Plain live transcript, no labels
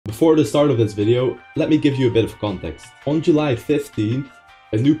Before the start of this video, let me give you a bit of context. On July 15th,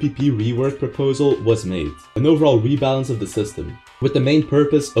 a new PP rework proposal was made, an overall rebalance of the system, with the main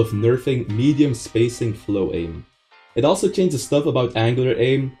purpose of nerfing medium spacing flow aim. It also changes stuff about angular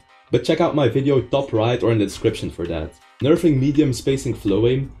aim, but check out my video top right or in the description for that. Nerfing medium spacing flow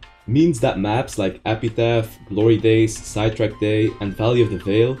aim means that maps like Epitaph, Glory Days, Sidetrack Day, and Valley of the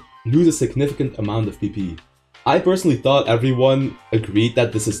Veil lose a significant amount of PP. I personally thought everyone agreed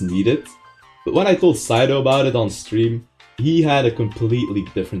that this is needed, but when I told Sytho about it on stream, he had a completely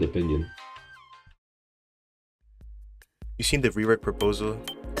different opinion. You seen the rework proposal?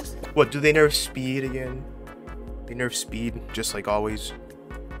 What, do they nerf speed again? They nerf speed just like always.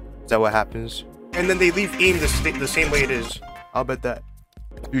 Is that what happens? And then they leave aim the same way it is. I'll bet that.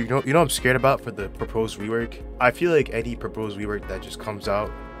 Dude, you know what I'm scared about for the proposed rework? I feel like any proposed rework that just comes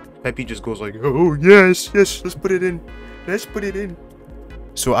out, Peppy just goes like, oh yes, let's put it in. Let's put it in.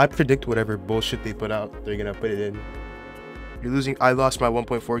 So I predict whatever bullshit they put out, they're gonna put it in. You're losing. I lost my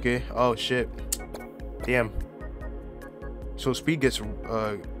 1.4k. Oh shit. Damn. So speed gets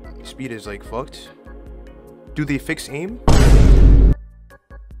speed is like fucked. Do they fix aim?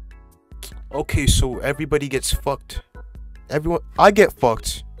 Okay, so everybody gets fucked. I get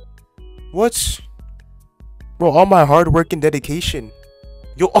fucked. What? Bro, all my hard work and dedication.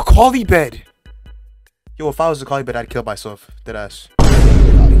 Yo, a collie bed. Yo, if I was a collie bed, I'd kill myself. Deadass.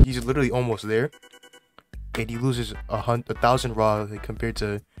 He's literally almost there. And he loses 1,000 raw like, compared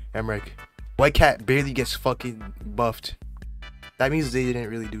to Emmerich. White Cat barely gets fucking buffed. That means they didn't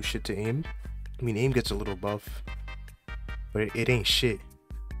really do shit to aim. I mean, aim gets a little buff, but it ain't shit.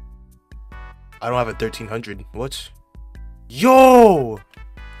 I don't have a 1300. What? Yo!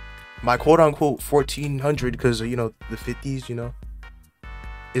 My quote-unquote 1400, because, you know, the 50s, you know,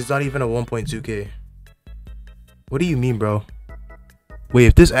 it's not even a 1.2k. What do you mean, bro? Wait,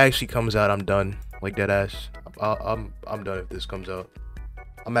 if this actually comes out, I'm done. Like dead ass. I'm done if this comes out.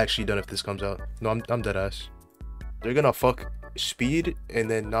 I'm actually done if this comes out. No, I'm dead ass. They're gonna fuck speed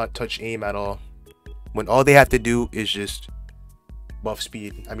and then not touch aim at all, when all they have to do is just buff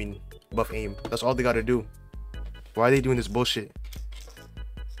speed. I mean, buff aim. That's all they gotta do. Why are they doing this bullshit?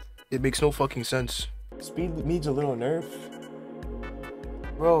 It makes no fucking sense. Speed needs a little nerf.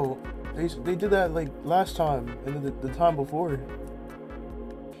 Bro, they did that like last time and then the time before.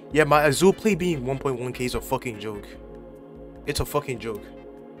 Yeah, my Azul play being 1.1k is a fucking joke. It's a fucking joke.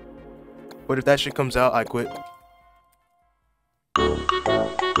 But if that shit comes out, I quit.